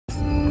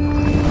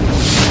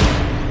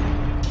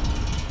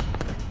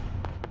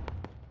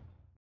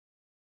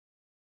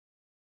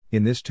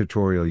In this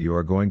tutorial you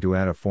are going to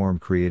add a form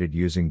created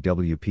using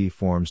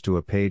WPForms to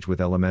a page with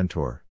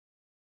Elementor.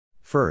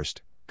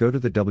 First, go to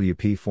the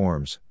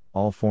WPForms,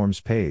 All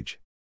Forms page.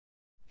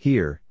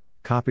 Here,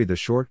 copy the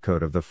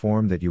shortcode of the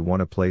form that you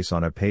want to place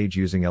on a page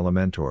using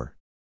Elementor.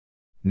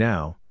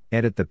 Now,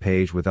 edit the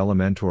page with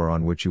Elementor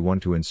on which you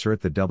want to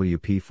insert the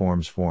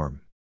WPForms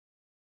form.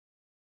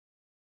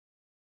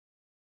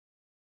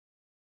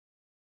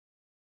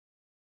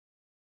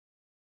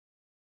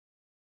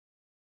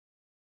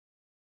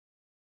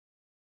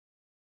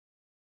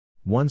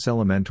 Once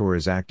Elementor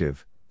is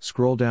active,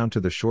 scroll down to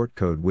the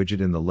shortcode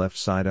widget in the left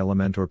side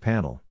Elementor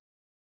panel.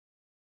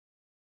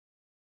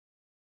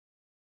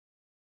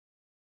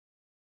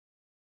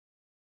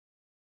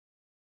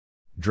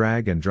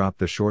 Drag and drop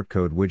the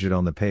shortcode widget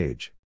on the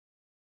page.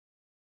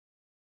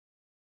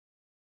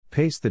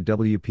 Paste the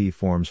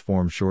WPForms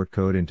form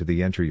shortcode into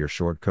the Enter Your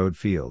Shortcode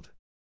field.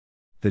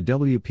 The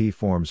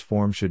WPForms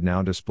form should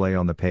now display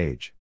on the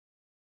page.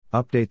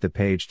 Update the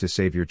page to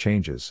save your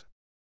changes.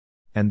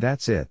 And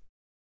that's it.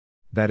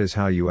 That is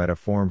how you add a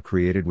form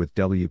created with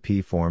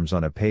WPForms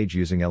on a page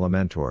using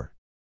Elementor.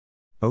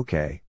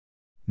 Okay.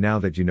 Now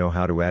that you know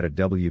how to add a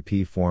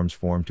WPForms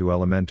form to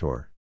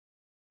Elementor,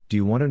 do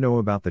you want to know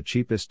about the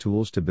cheapest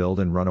tools to build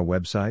and run a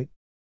website?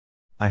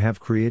 I have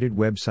created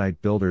Website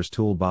Builder's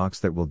Toolbox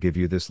that will give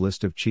you this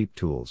list of cheap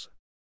tools.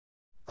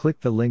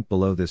 Click the link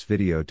below this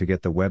video to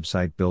get the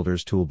Website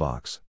Builder's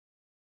Toolbox.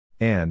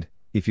 And,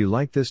 if you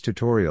like this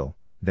tutorial,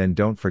 then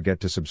don't forget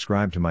to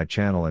subscribe to my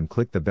channel and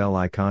click the bell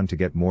icon to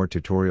get more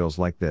tutorials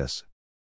like this.